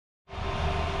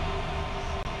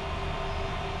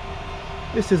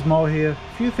This is Mo here.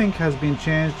 Few things has been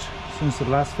changed since the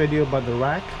last video about the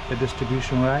rack, the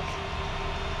distribution rack.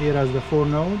 Here has the 4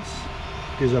 nodes.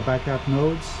 These are backup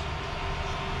nodes.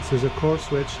 This is a core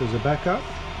switch as a backup.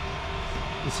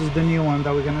 This is the new one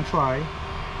that we're gonna try.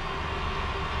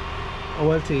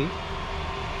 OLT.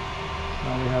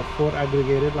 Now we have 4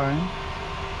 aggregated line.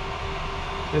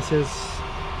 This is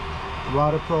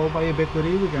Router Pro by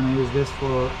Ubiquiti. We're gonna use this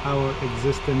for our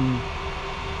existing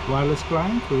wireless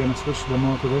client. We're gonna switch the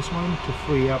mode to this one to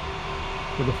free up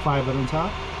for the fiber on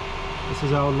top. This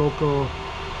is our local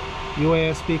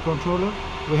ISP controller.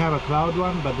 We have a cloud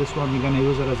one, but this one we're gonna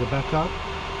use it as a backup.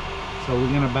 So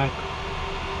we're gonna back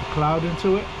the cloud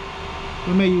into it.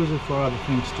 We may use it for other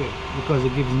things too, because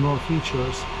it gives more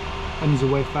features and is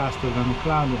way faster than the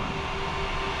cloud one.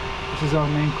 This is our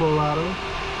main core router.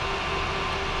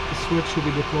 The switch should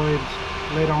be deployed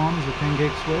later on as a 10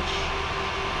 gig switch.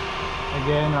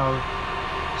 Again, our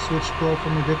switch pro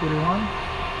from Ubiquiti 1,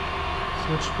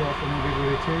 switch pro from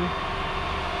Ubiquiti 2,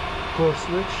 core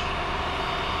switch,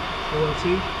 OLT,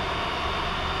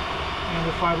 and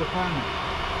the fiber panel.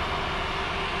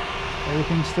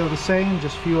 Everything's still the same,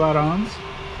 just few add-ons.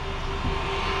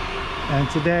 And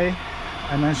today,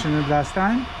 I mentioned it last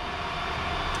time,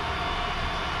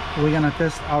 we're gonna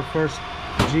test our first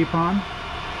GPON.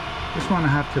 This one I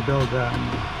have to build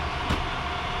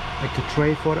like a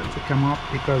tray for it to come up,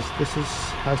 because this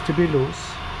has to be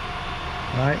loose,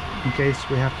 right, in case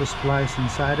we have to splice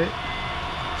inside it.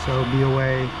 So it'll be a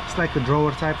way, it's like a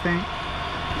drawer type thing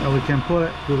that we can put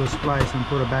it through the splice and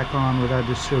put it back on without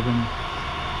disturbing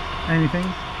anything.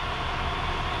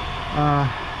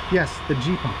 Yes, the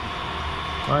GPON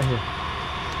right here.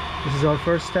 This is our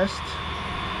first test.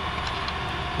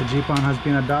 The GPON has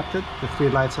been adopted. The 3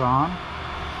 lights are on.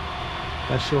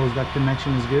 That shows that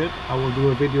connection is good. I will do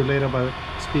a video later about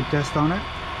speed test on it.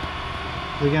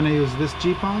 We're gonna use this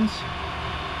GPON's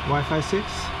Wi-Fi 6.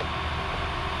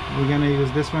 We're gonna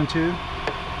use this one too.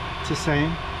 It's the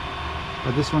same,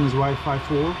 but this one is Wi-Fi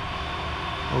 4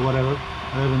 or whatever,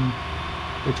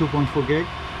 2.4 gig.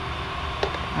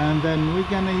 And then we're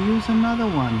gonna use another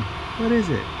one. What is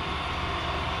it?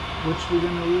 Which we're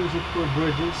gonna use it for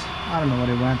bridges. I don't know what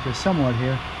it went for, somewhere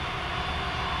here.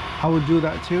 I would do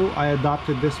that too. I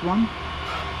adopted this one.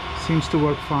 Seems to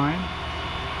work fine.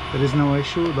 There is no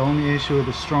issue. The only issue is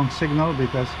the strong signal,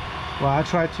 because, well, I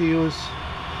tried to use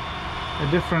a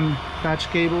different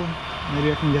patch cable.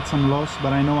 Maybe I can get some loss,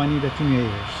 but I know I need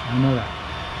attenuators. I know that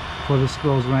for this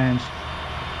close range.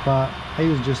 But I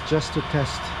use just to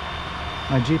test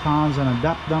my GPONs and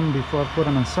adapt them before I put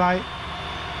them inside.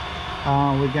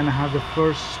 We're gonna have the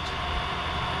first,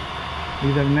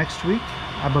 either next week,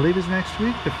 I believe it's next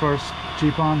week, the first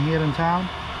GPON here in town.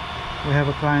 We have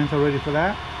a client already for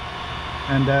that.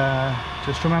 And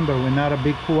just remember, we're not a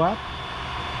big co-op,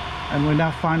 and we're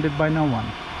not funded by no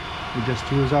one. We just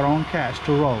use our own cash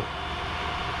to roll.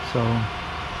 So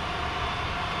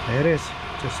there it is.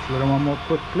 Just a little one more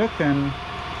quick click, and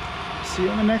see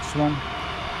you on the next one.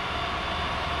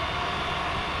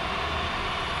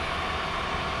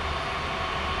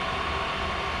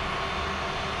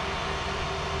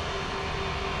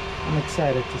 I'm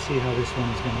excited to see how this one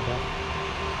is going to go.